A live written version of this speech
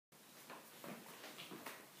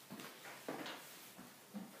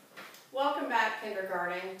Welcome back,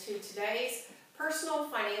 kindergarten, to today's personal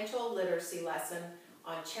financial literacy lesson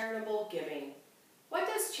on charitable giving. What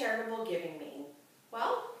does charitable giving mean?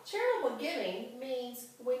 Well, charitable giving means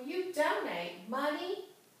when you donate money,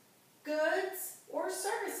 goods, or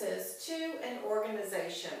services to an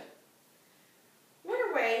organization. What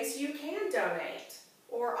are ways you can donate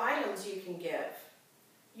or items you can give?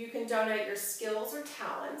 You can donate your skills or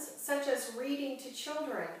talents, such as reading to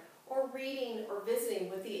children or reading or visiting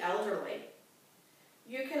with the elderly.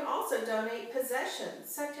 You can also donate possessions,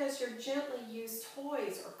 such as your gently used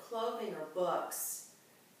toys or clothing or books.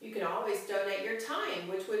 You can always donate your time,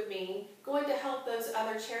 which would mean going to help those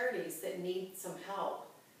other charities that need some help.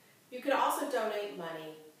 You could also donate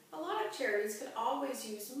money. A lot of charities could always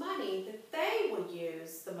use money that they would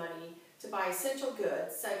use the money to buy essential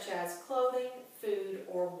goods, such as clothing, food,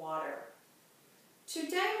 or water.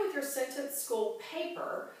 Today, with your sentence school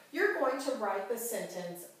paper, you're going to write the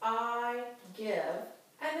sentence, I give,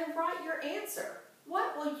 and then write your answer.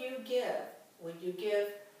 What will you give? Will you give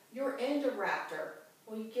your Indoraptor?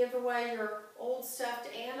 Will you give away your old stuffed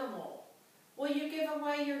animal? Will you give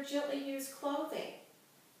away your gently used clothing?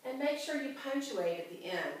 And make sure you punctuate at the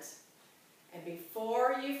end. And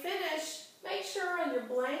before you finish, make sure on your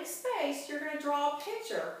blank space you're going to draw a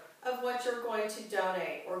picture of what you're going to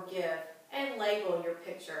donate or give and label your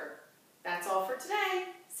picture. That's all for today.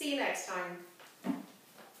 See you next time.